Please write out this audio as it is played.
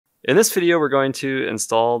In this video, we're going to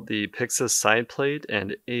install the PYXIS side plate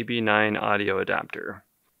and AB9 audio adapter.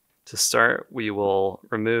 To start, we will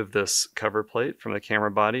remove this cover plate from the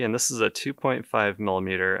camera body, and this is a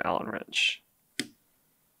 2.5mm Allen wrench.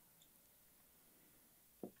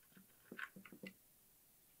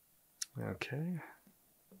 Okay,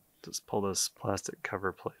 just pull this plastic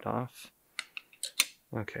cover plate off.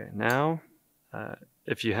 Okay, now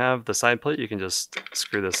if you have the side plate, you can just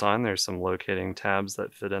screw this on. There's some locating tabs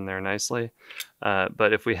that fit in there nicely.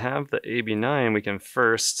 But if we have the AB9, we can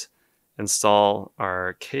first install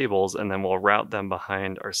our cables and then we'll route them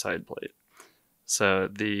behind our side plate. So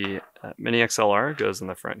the mini XLR goes in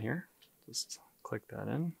the front here. Just click that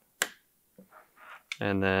in.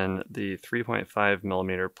 And then the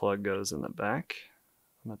 3.5mm plug goes in the back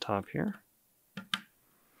on the top here.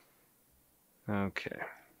 Okay.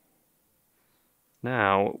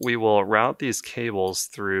 Now we will route these cables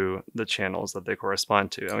through the channels that they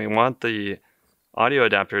correspond to, and we want the audio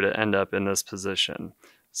adapter to end up in this position.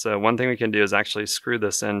 So one thing we can do is actually screw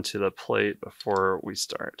this into the plate before we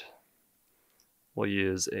start. We'll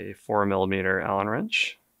use a 4mm Allen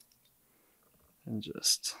wrench and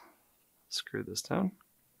just screw this down.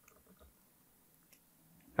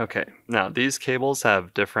 Okay, now these cables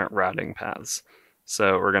have different routing paths.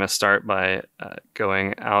 So we're going to start by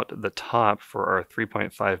going out the top for our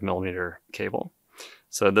 3.5mm cable.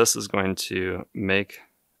 So this is going to make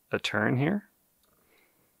a turn here,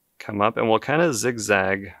 come up, and we'll kind of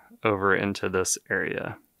zigzag over into this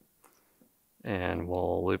area. And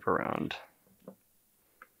we'll loop around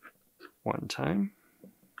one time.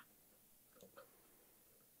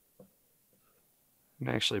 I'm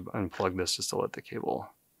actually unplug this just to let the cable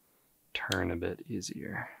turn a bit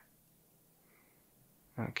easier.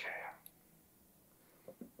 Okay,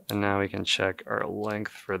 and now we can check our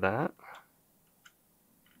length for that.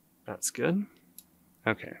 That's good.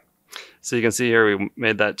 Okay, so you can see here we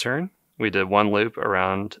made that turn. We did one loop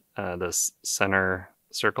around this center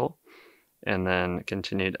circle and then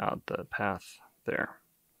continued out the path there.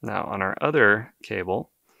 Now on our other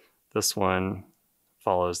cable, this one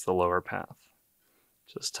follows the lower path.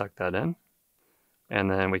 Just tuck that in.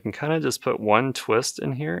 And then we can kind of just put one twist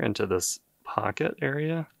in here into this pocket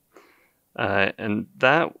area, and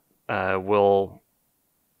that will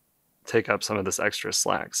take up some of this extra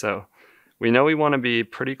slack. So we know we want to be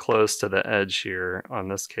pretty close to the edge here on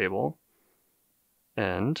this cable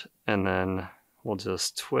end, and then we'll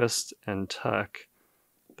just twist and tuck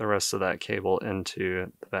the rest of that cable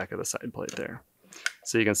into the back of the side plate there.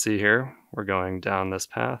 So you can see here we're going down this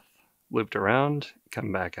path, looped around,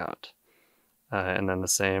 come back out, and then the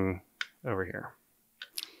same over here.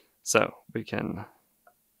 So we can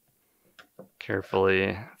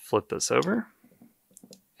carefully flip this over,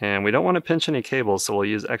 and we don't want to pinch any cables, so we'll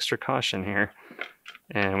use extra caution here,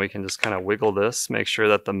 and we can just kind of wiggle this, make sure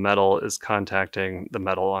that the metal is contacting the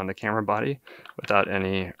metal on the camera body without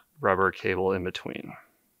any rubber cable in between.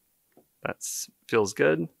 That feels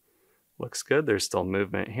good, looks good. There's still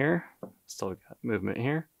movement here, still got movement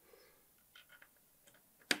here.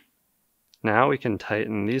 Now we can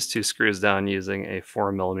tighten these two screws down using a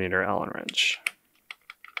 4mm Allen wrench.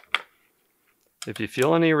 If you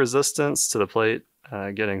feel any resistance to the plate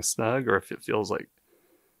getting snug, or if it feels like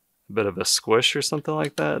a bit of a squish or something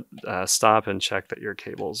like that, stop and check that your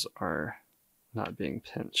cables are not being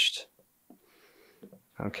pinched.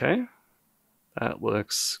 Okay, that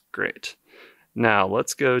looks great. Now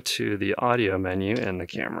let's go to the audio menu in the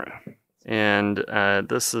camera. And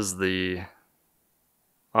this is the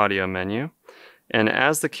audio menu, and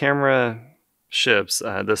as the camera ships,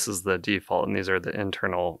 this is the default, and these are the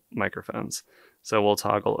internal microphones. So we'll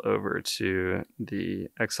toggle over to the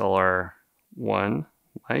XLR1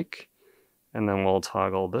 mic, and then we'll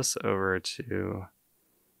toggle this over to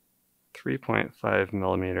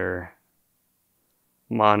 3.5mm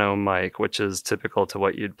mono mic, which is typical to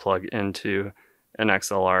what you'd plug into an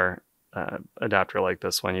XLR adapter like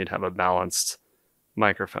this one. You'd have a balanced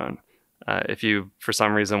microphone. If you, for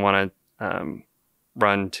some reason, want to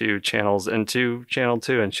run two channels into channel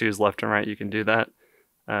 2 and choose left and right, you can do that.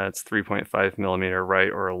 It's 3.5mm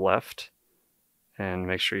right or left, and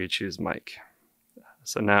make sure you choose mic.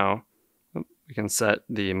 So now we can set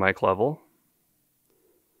the mic level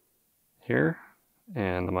here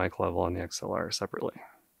and the mic level on the XLR separately.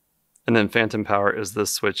 And then phantom power is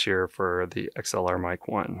this switch here for the XLR mic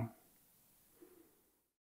 1.